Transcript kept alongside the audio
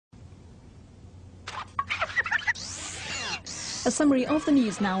A summary of the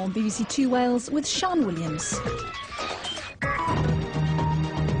news now on BBC Two Wales with Sian Williams.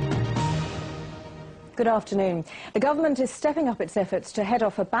 Good afternoon. The government is stepping up its efforts to head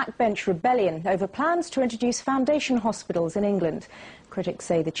off a backbench rebellion over plans to introduce foundation hospitals in England. Critics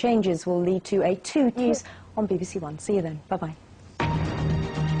say the changes will lead to a news on BBC One. See you then. Bye-bye.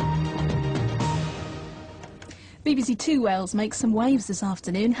 BBC Two Wales makes some waves this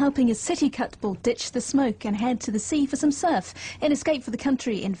afternoon, helping a city couple ditch the smoke and head to the sea for some surf in Escape for the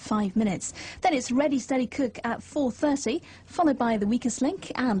Country in 5 minutes. Then it's Ready Steady Cook at 4:30, followed by The Weakest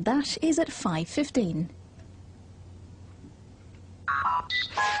Link, and that is at 5:15.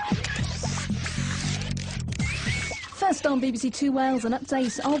 First on BBC Two Wales, an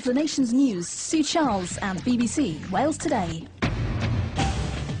update of the nation's news. Sue Charles and BBC Wales Today.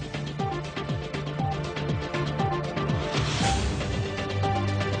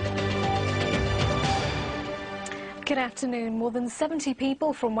 Good afternoon. More than 70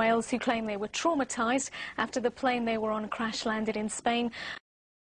 people from Wales who claim they were traumatised after the plane they were on crash landed in Spain.